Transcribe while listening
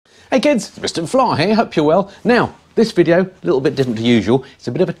Hey kids, it's Mr. Fly here, hope you're well. Now, this video, a little bit different to usual. It's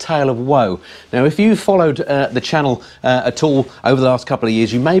a bit of a tale of woe. Now, if you've followed the channel at all over the last couple of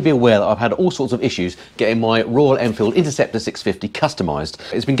years, you may be aware that I've had all sorts of issues getting my Royal Enfield Interceptor 650 customised.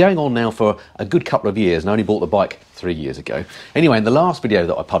 It's been going on now for a good couple of years, and I only bought the bike 3 years ago. Anyway, in the last video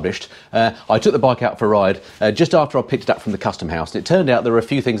that I published, I took the bike out for a ride just after I picked it up from the custom house, and it turned out there were a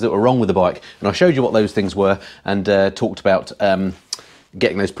few things that were wrong with the bike, and I showed you what those things were and talked about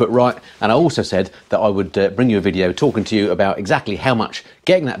getting those put right. And I also said that I would bring you a video talking to you about exactly how much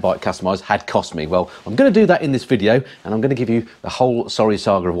getting that bike customised had cost me. Well, I'm going to do that in this video, and I'm going to give you the whole sorry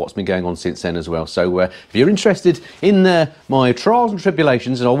saga of what's been going on since then as well. So if you're interested in my trials and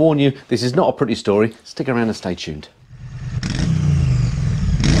tribulations, and I warn you, this is not a pretty story, stick around and stay tuned.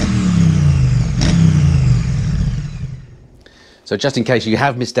 So just in case you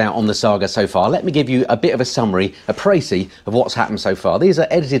have missed out on the saga so far, let me give you a bit of a summary, a précis of what's happened so far. These are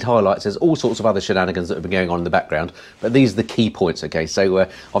edited highlights. There's all sorts of other shenanigans that have been going on in the background, but these are the key points, okay? So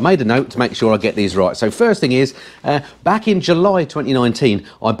I made a note to make sure I get these right. So first thing is, back in July 2019,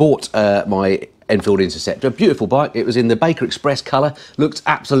 I bought my Enfield Interceptor, a beautiful bike. It was in the Baker Express colour, looked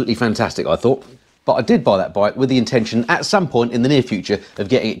absolutely fantastic, I thought. But I did buy that bike with the intention, at some point in the near future, of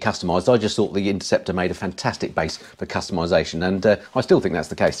getting it customised. I just thought the Interceptor made a fantastic base for customisation, and I still think that's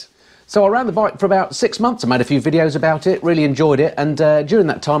the case. So I ran the bike for about 6 months. I made a few videos about it, really enjoyed it, and during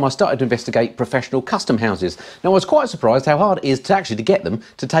that time I started to investigate professional custom houses. Now, I was quite surprised how hard it is to actually get them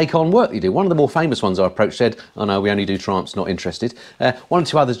to take on work that you do. One of the more famous ones I approached said, "Oh no, we only do Triumphs, not interested." One or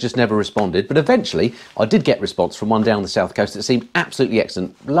two others just never responded, but eventually I did get response from one down the south coast that seemed absolutely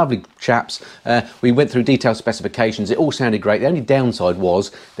excellent. Lovely chaps. We went through detailed specifications. It all sounded great. The only downside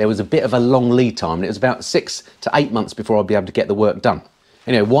was there was a bit of a long lead time, and it was about 6 to 8 months before I'd be able to get the work done.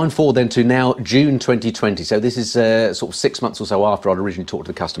 Anyway, wind forward then to now June 2020. So this is sort of 6 months or so after I'd originally talked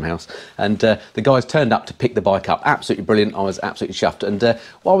to the custom house. And the guys turned up to pick the bike up. Absolutely brilliant. I was absolutely chuffed. And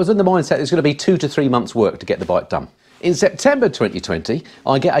well, I was in the mindset there's going to be 2 to 3 months work to get the bike done. In September 2020,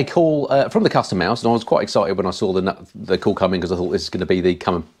 I get a call from the custom house, and I was quite excited when I saw the call coming, because I thought this is going to be the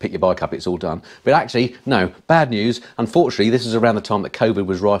come and pick your bike up, it's all done. But actually, no, bad news. Unfortunately, this was around the time that COVID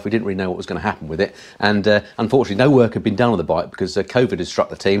was rife. We didn't really know what was going to happen with it. And unfortunately, no work had been done on the bike because COVID had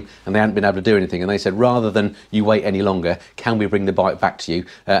struck the team and they hadn't been able to do anything. And they said, rather than you wait any longer, can we bring the bike back to you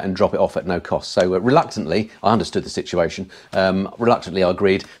and drop it off at no cost? So reluctantly, I understood the situation. Reluctantly, I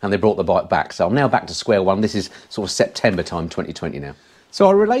agreed, and they brought the bike back. So I'm now back to square one. This is sort of September time 2020 now. So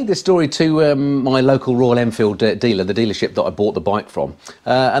I relayed this story to my local Royal Enfield dealer, the dealership that I bought the bike from,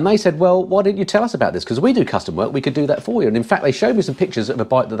 and they said, well, why didn't you tell us about this? Because we do custom work, we could do that for you. And in fact, they showed me some pictures of a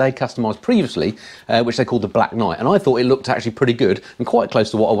bike that they customised previously, which they called the Black Knight, and I thought it looked actually pretty good and quite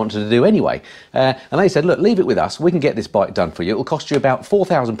close to what I wanted to do anyway. And they said, look, leave it with us, we can get this bike done for you. It will cost you about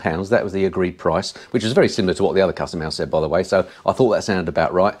 £4,000, that was the agreed price, which was very similar to what the other custom house said, by the way, so I thought that sounded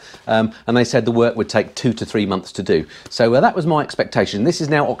about right. And they said the work would take 2 to 3 months to do. So that was my expectation. This is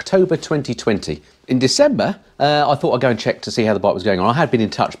now October 2020. In December, I thought I'd go and check to see how the bike was going on. I had been in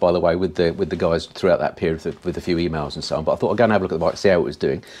touch, by the way, with the guys throughout that period with a few emails and so on, but I thought I'd go and have a look at the bike, see how it was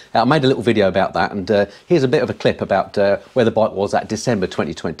doing. I made a little video about that, and here's a bit of a clip about where the bike was at December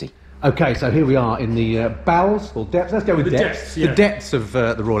 2020. Okay, so here we are in the bowels, or depths, let's go with depths. Yeah. The depths of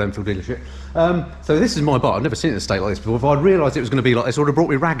the Royal Enfield dealership. So this is my bike. I've never seen it in a state like this before. If I'd realised it was going to be like this, I would have brought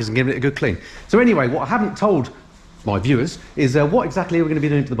me raggers and given it a good clean. So anyway, what I haven't told my viewers is what exactly are we going to be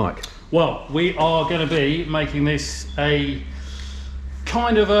doing to the bike? Well, we are going to be making this a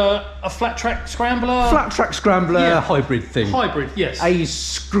kind of a flat track scrambler. Flat track scrambler, yeah. Hybrid thing. Hybrid, yes. A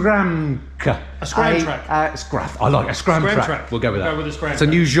scramker. A scram track. I like a scram track. We'll go with that. We'll go with a scram track. It's a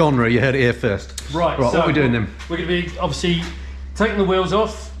new genre, you heard it here first. Right, so what are we doing then? We're going to be obviously taking the wheels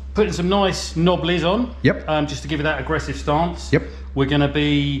off, putting some nice knobblies on. Yep. Just to give it that aggressive stance. Yep. We're going to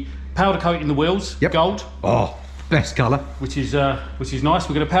be powder coating the wheels. Yep. Gold. Oh. Best colour, which is nice.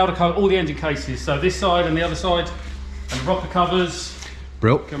 We're going to powder coat all the engine cases, so this side and the other side, and the rocker covers.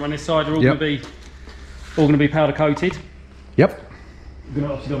 Brilliant. Come on this side are all going to be powder coated. Yep. We're going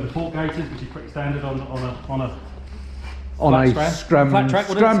to obviously go with the fork gators, which is pretty standard on a scram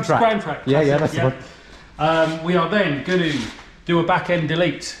track. Yeah, that's the one. We are then going to do a back end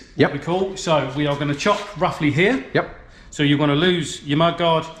delete. What we call. So we are going to chop roughly here. Yep. So you're going to lose your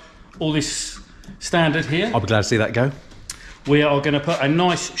mudguard, all this standard here. I'll be glad to see that go. We are going to put a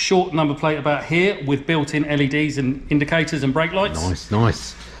nice short number plate about here with built-in LEDs and indicators and brake lights. Nice,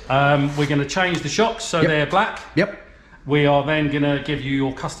 nice. We're going to change the shocks so they're black. Yep. We are then going to give you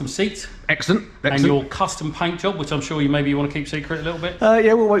your custom seat. Excellent. And your custom paint job, which I'm sure you maybe want to keep secret a little bit.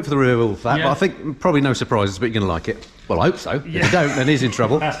 Yeah, we'll wait for the reveal for that. Yeah. But I think probably no surprises, but you're going to like it. Well, I hope so. Yeah. If you don't, then he's in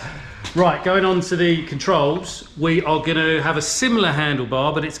trouble. Right, going on to the controls, we are going to have a similar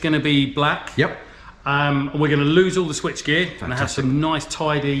handlebar, but it's going to be black. Yep. And we're going to lose all the switch gear and have some nice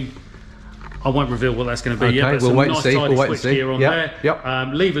tidy. I won't reveal what that's going to be yet, but we'll some wait nice and see. tidy We'll wait switch gear on there. Yep.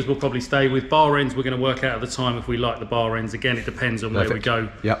 Levers will probably stay with. Bar ends we're going to work out at the time if we like the bar ends. Again, it depends on where we go.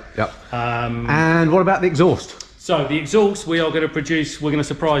 Yep. And what about the exhaust? So the exhaust we are going to produce, we're going to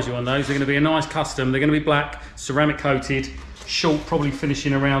surprise you on those. They're going to be a nice custom. They're going to be black, ceramic coated, short, probably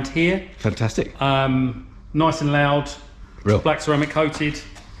finishing around here. Fantastic. Nice and loud, Real. Black ceramic coated.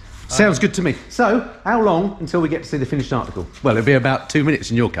 Sounds good to me. So, how long until we get to see the finished article? Well, it'll be about 2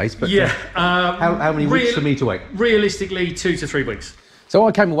 minutes in your case, but yeah. How many weeks for me to wait? Realistically, 2 to 3 weeks. So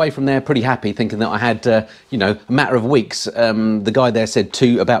I came away from there pretty happy, thinking that I had, you know, a matter of weeks. The guy there said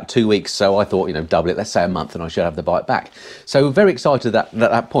about 2 weeks, so I thought, you know, double it, let's say a month, and I should have the bike back. So very excited at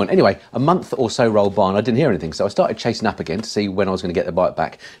that point. Anyway, a month or so rolled by and I didn't hear anything, so I started chasing up again to see when I was going to get the bike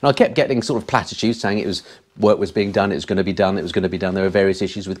back. And I kept getting sort of platitudes saying work was being done, it was going to be done, it was going to be done. There were various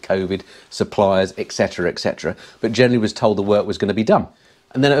issues with COVID, suppliers, etc., etc. But generally was told the work was going to be done.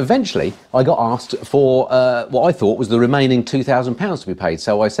 And then eventually I got asked for what I thought was the remaining £2,000 to be paid.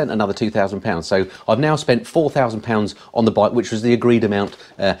 So I sent another £2,000. So I've now spent £4,000 on the bike, which was the agreed amount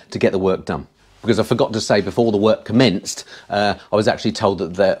to get the work done. Because I forgot to say before the work commenced, I was actually told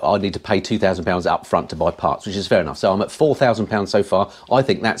that I need to pay £2,000 up front to buy parts, which is fair enough. So I'm at £4,000 so far. I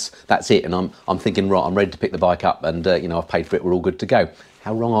think that's it. And I'm thinking, right, I'm ready to pick the bike up and, you know, I've paid for it. We're all good to go.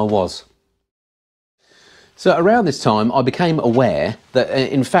 How wrong I was. So around this time, I became aware that,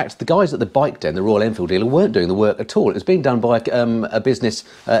 in fact, the guys at the bike den, the Royal Enfield dealer, weren't doing the work at all. It was being done by a business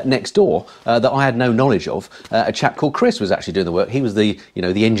next door that I had no knowledge of. A chap called Chris was actually doing the work. He was the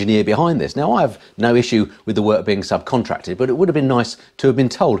engineer behind this. Now, I have no issue with the work being subcontracted, but it would have been nice to have been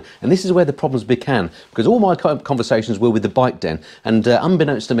told. And this is where the problems began, because all my conversations were with the bike den, and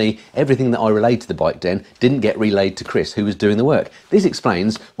unbeknownst to me, everything that I relayed to the bike den didn't get relayed to Chris, who was doing the work. This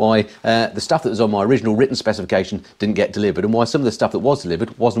explains why the stuff that was on my original written specification didn't get delivered, and why some of the stuff that was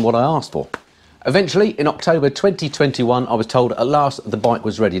delivered wasn't what I asked for. Eventually, in October 2021, I was told at last the bike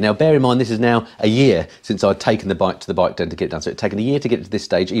was ready. Now, bear in mind, this is now a year since I'd taken the bike to the bike den to get it done. So it'd taken a year to get it to this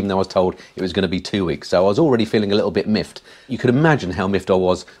stage, even though I was told it was going to be 2 weeks. So I was already feeling a little bit miffed. You could imagine how miffed I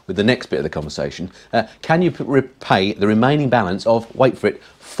was with the next bit of the conversation. Can you repay the remaining balance of, wait for it,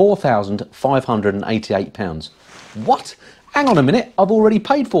 £4,588? What? Hang on a minute, I've already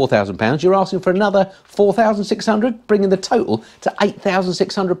paid £4,000. You're asking for another £4,600, bringing the total to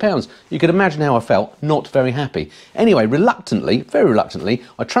 £8,600. You could imagine how I felt, not very happy. Anyway, reluctantly, very reluctantly,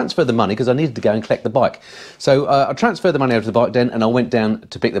 I transferred the money because I needed to go and collect the bike. So I transferred the money over to the bike den and I went down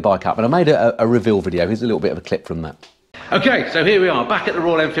to pick the bike up, and I made a reveal video. Here's a little bit of a clip from that. Okay, so here we are, back at the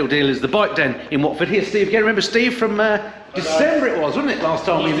Royal Enfield dealers, the bike den in Watford. Here's Steve again. Remember Steve from December it was, wasn't it, last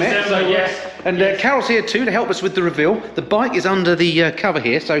time we met? December, yes. And Carol's here too to help us with the reveal. The bike is under the cover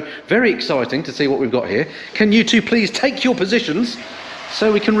here, so very exciting to see what we've got here. Can you two please take your positions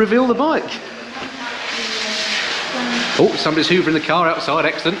so we can reveal the bike? Oh, somebody's hoovering the car outside,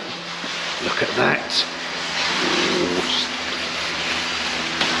 excellent. Look at that.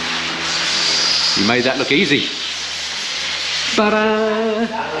 You made that look easy.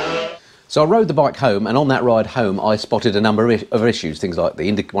 Ta-da! So I rode the bike home, and on that ride home I spotted a number of issues, things like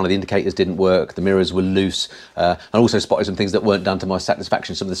one of the indicators didn't work, the mirrors were loose, and also spotted some things that weren't done to my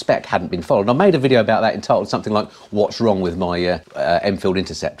satisfaction. Some of the spec hadn't been followed. And I made a video about that entitled something like "What's Wrong with My Enfield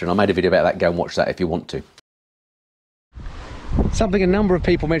Interceptor," and I made a video about that. Go and watch that if you want to. Something a number of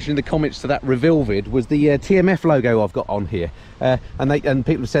people mentioned in the comments to that reveal vid was the TMF logo I've got on here, and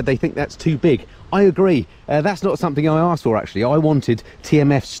people have said they think that's too big. I agree. That's not something I asked for, actually. I wanted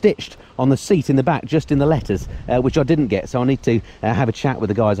TMF stitched on the seat in the back, just in the letters, which I didn't get, so I need to have a chat with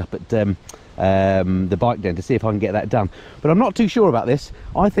the guys up at the bike den to see if I can get that done. But I'm not too sure about this.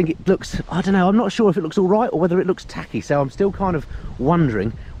 I think it looks, I don't know, I'm not sure if it looks all right or whether it looks tacky, so I'm still kind of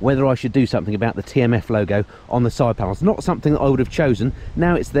wondering whether I should do something about the TMF logo on the side panels. Not something that I would have chosen.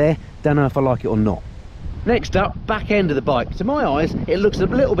 Now it's there, don't know if I like it or not. Next up, back end of the bike. To my eyes, it looks a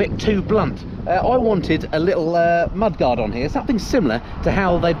little bit too blunt. I wanted a little mudguard on here, something similar to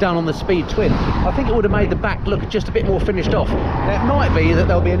how they've done on the Speed Twin. I think it would have made the back look just a bit more finished off. Now, it might be that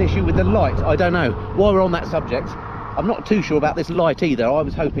there'll be an issue with the light, I don't know. While we're on that subject, I'm not too sure about this light either. I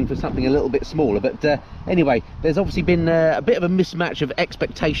was hoping for something a little bit smaller, but anyway, there's obviously been a bit of a mismatch of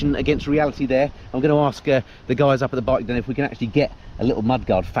expectation against reality there. I'm going to ask the guys up at the bike den if we can actually get a little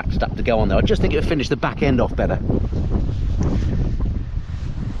mudguard faxed up to go on there. I just think it would finish the back end off better.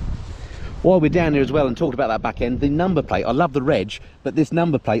 While we're down here as well and talked about that back end, the number plate, I love the reg, but this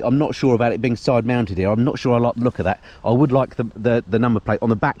number plate, I'm not sure about it being side mounted here. I'm not sure I like the look of that. I would like the number plate on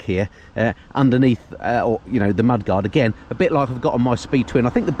the back here, underneath, or you know, the mudguard. Again, a bit like I've got on my Speed Twin.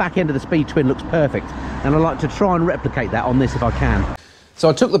 I think the back end of the Speed Twin looks perfect, and I like to try and replicate that on this if I can. So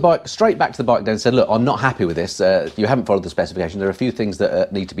I took the bike straight back to the bike den and said, look, I'm not happy with this. You haven't followed the specification. There are a few things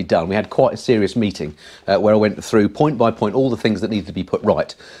that need to be done. We had quite a serious meeting where I went through point by point all the things that needed to be put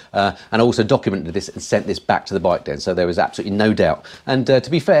right, and I also documented this and sent this back to the bike den. So there was absolutely no doubt. And to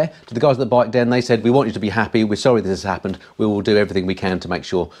be fair to the guys at the bike den, they said, we want you to be happy. We're sorry this has happened. We will do everything we can to make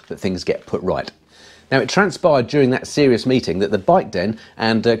sure that things get put right. Now, it transpired during that serious meeting that the bike den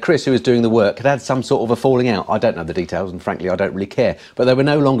and Chris, who was doing the work, had some sort of a falling out. I don't know the details, and frankly, I don't really care. But they were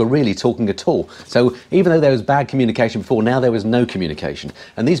no longer really talking at all. So even though there was bad communication before, now there was no communication.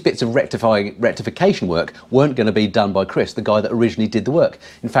 And these bits of rectification work weren't going to be done by Chris, the guy that originally did the work.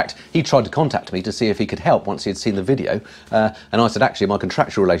 In fact, he tried to contact me to see if he could help once he had seen the video. And I said, actually, my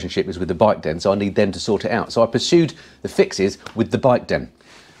contractual relationship is with the bike den, so I need them to sort it out. So I pursued the fixes with the bike den.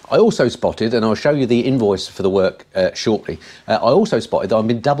 I also spotted, and I'll show you the invoice for the work shortly, I also spotted that I've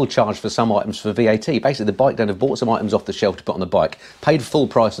been double charged for some items for VAT. Basically, the bike den have bought some items off the shelf to put on the bike, paid full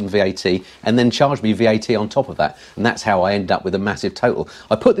price on VAT, and then charged me VAT on top of that. And that's how I end up with a massive total.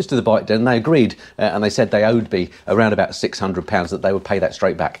 I put this to the bike den, and they agreed, and they said they owed me around about £600, that they would pay that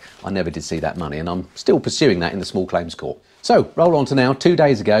straight back. I never did see that money, and I'm still pursuing that in the small claims court. So, roll on to now, 2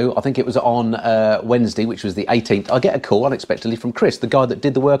 days ago, I think it was on Wednesday, which was the 18th, I get a call unexpectedly from Chris, the guy that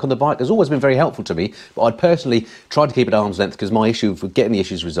did the work on the bike. Has always been very helpful to me, but I'd personally tried to keep it at arm's length because my issue with getting the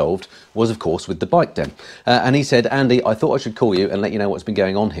issues resolved was, of course, with the bike den. And he said, Andy, I thought I should call you and let you know what's been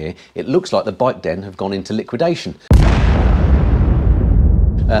going on here. It looks like the bike den have gone into liquidation.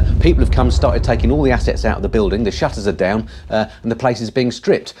 People have come, started taking all the assets out of the building, the shutters are down, and the place is being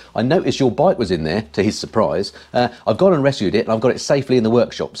stripped. I noticed your bike was in there, to his surprise. I've gone and rescued it, and I've got it safely in the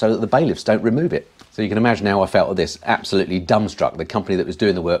workshop so that the bailiffs don't remove it. So you can imagine how I felt at this, absolutely dumbstruck. The company that was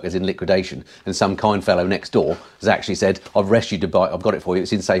doing the work is in liquidation, and some kind fellow next door has actually said, I've rescued the bike, I've got it for you,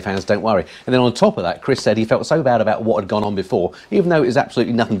 it's in safe hands, don't worry. And then on top of that, Chris said he felt so bad about what had gone on before, even though it was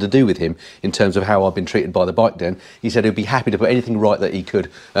absolutely nothing to do with him in terms of how I've been treated by the bike den. He said he'd be happy to put anything right that he could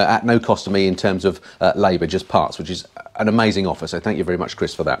at no cost to me in terms of labour, just parts, which is an amazing offer. So thank you very much,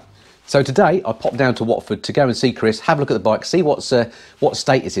 Chris, for that. So today I popped down to Watford to go and see Chris, have a look at the bike, see what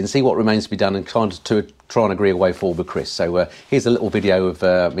state it's in, see what remains to be done, and kind of to try and agree a way forward with Chris. So here's a little video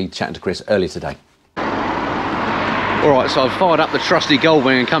of me chatting to Chris earlier today. All right, so I've fired up the trusty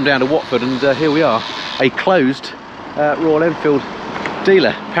Goldwing and come down to Watford, and here we are, a closed Royal Enfield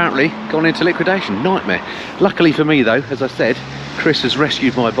dealer, apparently gone into liquidation. Nightmare. Luckily for me though, as I said, Chris has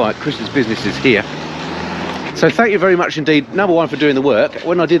rescued my bike. Chris's business is here. So thank you very much indeed, number one, for doing the work.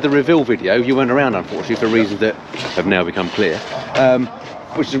 When I did the reveal video, you weren't around, unfortunately, for reasons that have now become clear,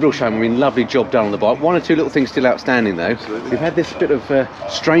 which is a real shame. I mean, lovely job done on the bike. One or two little things still outstanding though. We've had this bit of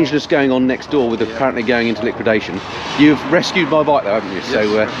strangeness going on next door with apparently going into liquidation. You've rescued my bike though, haven't you? Yes.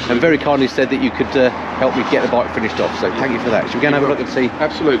 So, and very kindly said that you could help me get the bike finished off. So thank you for that. Should we go and have a look and see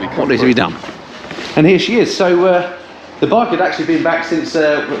what needs to be done? And here she is. So the bike had actually been back since,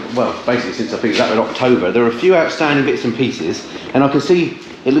 well, basically since I think it was up in October. There are a few outstanding bits and pieces, and I can see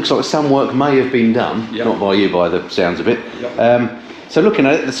it looks like some work may have been done, not by you by the sounds of it. So looking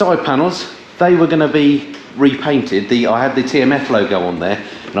at it, the side panels, they were going to be repainted. I had the TMF logo on there,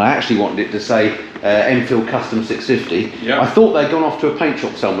 and I actually wanted it to say Enfield Custom 650. I thought they'd gone off to a paint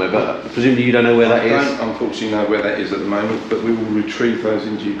shop somewhere, but presumably you don't know where that is. I don't unfortunately know where that is at the moment, but we will retrieve those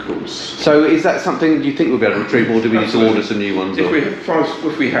in due course. So is that something you think we'll be able to retrieve, or do we need to order some new ones? If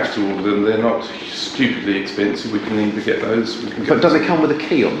we have to order them, they're not stupidly expensive. We can either get those. But don't they come with a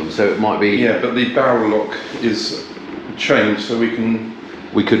key on them? So it might be. Yeah, but the barrel lock is changed, so we can.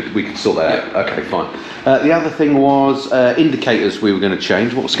 We could sort that out. Okay, fine. The other thing was indicators we were going to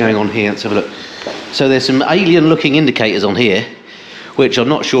change. What's going on here? Let's have a look. So there's some alien-looking indicators on here, which I'm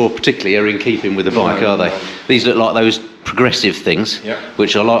not sure particularly are in keeping with the bike, are they? These look like those progressive things,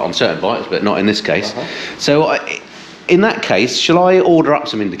 which I like on certain bikes, but not in this case. So in that case, shall I order up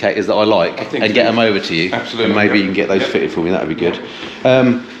some indicators that I like and get them over to you? Absolutely. And maybe you can get those fitted for me. That would be good.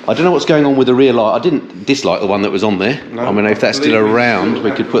 I don't know what's going on with the rear light. I didn't dislike the one that was on there. No, I mean, if that's still around,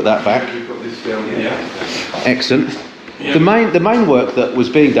 we could put that back. We've got this down here. Excellent. Yeah. The main work that was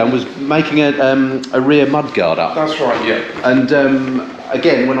being done was making a rear mudguard up. That's right, yeah. And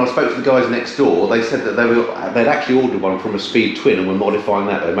again, when I spoke to the guys next door, they said that they'd actually ordered one from a Speed Twin and were modifying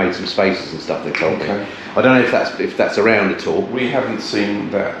that. They made some spaces and stuff, they told me. I don't know if that's around at all. We haven't seen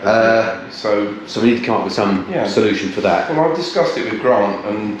that. So we need to come up with some solution for that. Well, I've discussed it with Grant,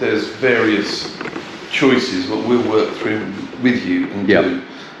 and there's various choices that we'll work through with you and do.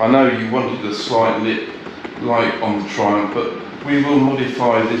 I know you wanted a slight lip light on the Triumph, but we will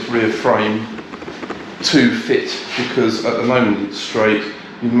modify this rear frame to fit, because at the moment it's straight.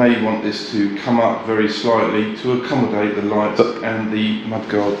 You may want this to come up very slightly to accommodate the lights and the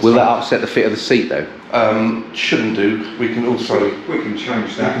mudguard. Will that upset the fit of the seat though? Shouldn't do. We can also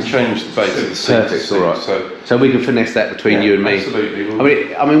change that. We can change the base of the seat. Perfect. All right. So we can finesse that between you and me.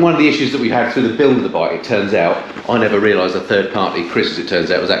 Absolutely. I mean, one of the issues that we had through the build of the bike, it turns out, I never realised a third party, Chris, as it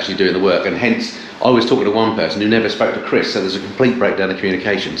turns out, was actually doing the work, and hence I was talking to one person who never spoke to Chris. So there's a complete breakdown of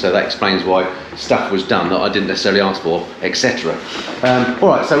communication. So that explains why stuff was done that I didn't necessarily ask for, etc. All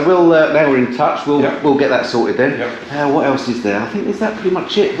right. So we'll now we're in touch. We'll get that sorted then. What else is there? I think is that pretty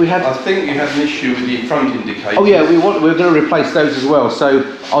much it. I think you had an issue with the front indicators. Oh yeah, we're going to replace those as well. So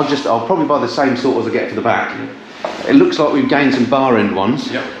I'll probably buy the same sort as I get for the back. It looks like we've gained some bar end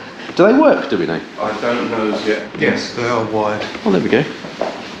ones. Yep. Do they work? Do we know? I don't know as yet. Yes, they are wide. Oh, there we go.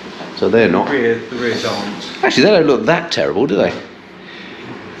 So they're not. The rears aren't. Actually, they don't look that terrible, do they?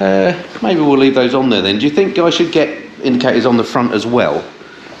 Maybe we'll leave those on there then. Do you think I should get indicators on the front as well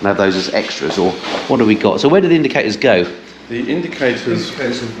and have those as extras, or what have we got? So where do the indicators go? The indicators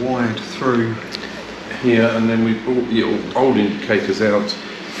are wide through here, and then we brought the old indicators out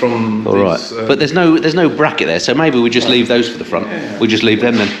from. All right, but there's no bracket there, so maybe we just leave those for the front. We just leave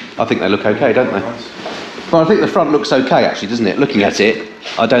them then. I think they look okay, don't they? Nice. Well, I think the front looks okay actually, doesn't it? Looking at it,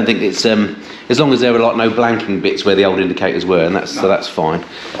 I don't think it's as long as there were like no blanking bits where the old indicators were, and so that's fine.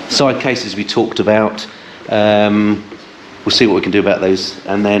 Side cases we talked about. We'll see what we can do about those,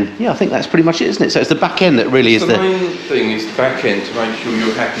 and then I think that's pretty much it, isn't it? So it's the back end that really is the main thing is the back end, to make sure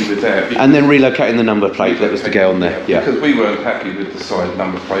you're happy with that. And then relocating the number plate that was to go on there. Yeah. Because we weren't happy with the side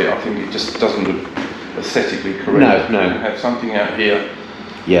number plate. I think it just doesn't look aesthetically correct. No. Have something out here.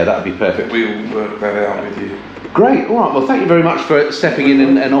 Yeah, that would be perfect. We'll work that out with you. Great. All right. Well, thank you very much for stepping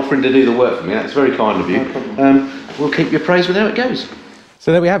in and offering to do the work for me. That's very kind of you. No problem. We'll keep you appraised with how it goes.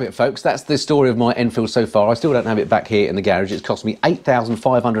 So there we have it, folks. That's the story of my Enfield so far. I still don't have it back here in the garage. It's cost me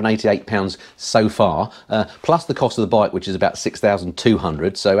 £8,588 so far, plus the cost of the bike, which is about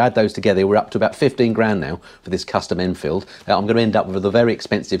 £6,200. So add those together, we're up to about 15 grand now for this custom Enfield. I'm going to end up with a very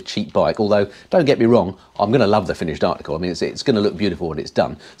expensive, cheap bike. Although, don't get me wrong, I'm going to love the finished article. I mean, it's going to look beautiful when it's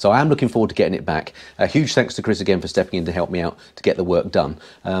done. So I am looking forward to getting it back. Huge thanks to Chris again for stepping in to help me out to get the work done.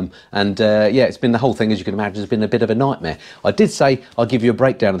 It's been the whole thing, as you can imagine, has been a bit of a nightmare. I did say I'll give you a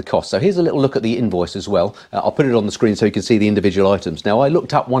breakdown of the cost. So here's a little look at the invoice as well. I'll put it on the screen so you can see the individual items. Now, I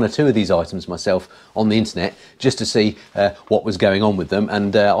looked up one or two of these items myself on the internet just to see what was going on with them,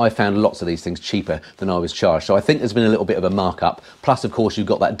 and I found lots of these things cheaper than I was charged. So I think there's been a little bit of a markup. Plus, of course, you've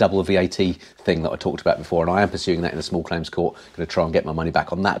got that double VAT thing that I talked about before, and I am pursuing that in the small claims court. Going to try and get my money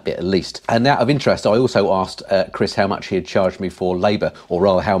back on that bit at least. And out of interest, I also asked Chris how much he had charged me for labour, or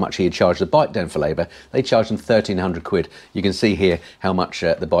rather how much he had charged the bike den for labour. They charged him 1,300 quid. You can see here how much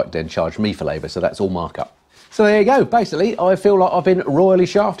the bike den charged me for labour, so that's all markup. So there you go. Basically, I feel like I've been royally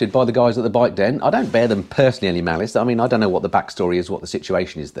shafted by the guys at the bike den. I don't bear them personally any malice. I mean, I don't know what the backstory is, what the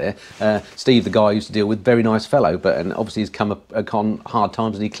situation is there. Steve, the guy I used to deal with, very nice fellow, and obviously he's come upon hard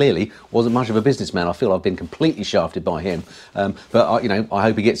times, and he clearly wasn't much of a businessman. I feel I've been completely shafted by him. I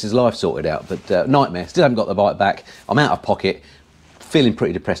hope he gets his life sorted out. But nightmare. Still haven't got the bike back. I'm out of pocket. Feeling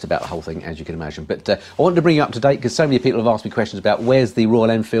pretty depressed about the whole thing, as you can imagine. But I wanted to bring you up to date because so many people have asked me questions about where's the Royal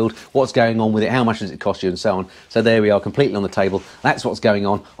Enfield, what's going on with it, how much does it cost you, and so on. So there we are, completely on the table. That's what's going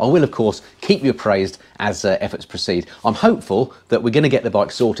on. I will, of course, keep you appraised as efforts proceed. I'm hopeful that we're going to get the bike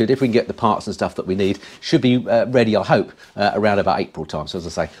sorted. If we can get the parts and stuff that we need, should be ready, I hope, around about April time. So as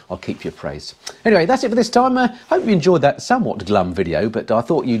I say, I'll keep you appraised. Anyway, that's it for this time. Hope you enjoyed that somewhat glum video, but I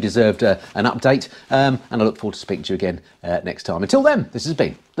thought you deserved an update, and I look forward to speaking to you again next time. Until then, this has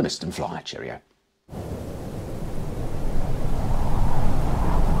been the Mist and Fly. Cheerio.